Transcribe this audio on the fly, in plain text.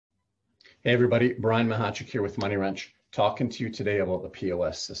Hey everybody, Brian Mahachik here with Money Wrench, talking to you today about the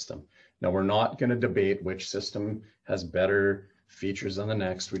POS system. Now we're not going to debate which system has better features than the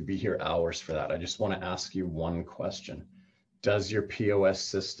next. We'd be here hours for that. I just want to ask you one question. Does your POS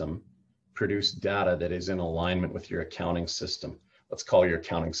system produce data that is in alignment with your accounting system? Let's call your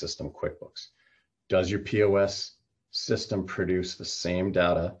accounting system QuickBooks. Does your POS system produce the same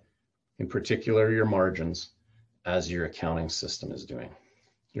data, in particular your margins, as your accounting system is doing,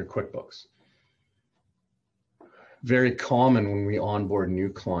 your QuickBooks? Very common when we onboard new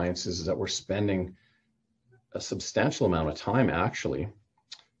clients is that we're spending a substantial amount of time actually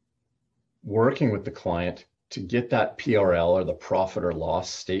working with the client to get that PRL, or the profit or loss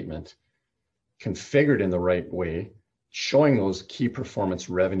statement, configured in the right way, showing those key performance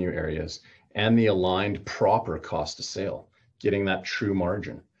revenue areas and the aligned proper cost of sale, getting that true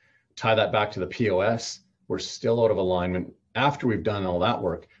margin. Tie that back to the POS, we're still out of alignment. After we've done all that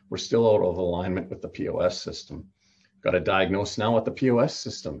work, we're still out of alignment with the POS system. Got to diagnose now with the POS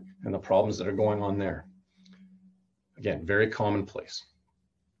system and the problems that are going on there. Again, very commonplace.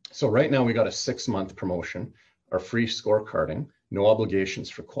 So right now we got a 6-month promotion, our free scorecarding, no obligations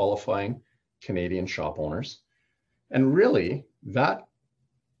for qualifying Canadian shop owners. And really that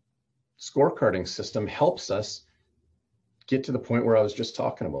scorecarding system helps us get to the point where I was just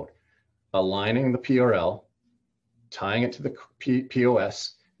talking about, aligning the PRL, tying it to the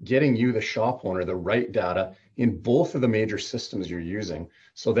POS, getting you, the shop owner, the right data in both of the major systems you're using,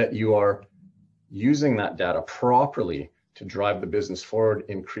 so that you are using that data properly to drive the business forward,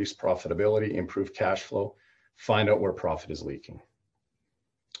 increase profitability, improve cash flow, find out where profit is leaking.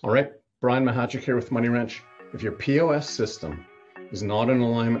 All right, Brian Mahachik here with Money Wrench. If your POS system is not in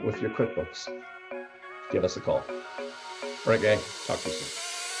alignment with your QuickBooks, give us a call. All right, gang, talk to you soon.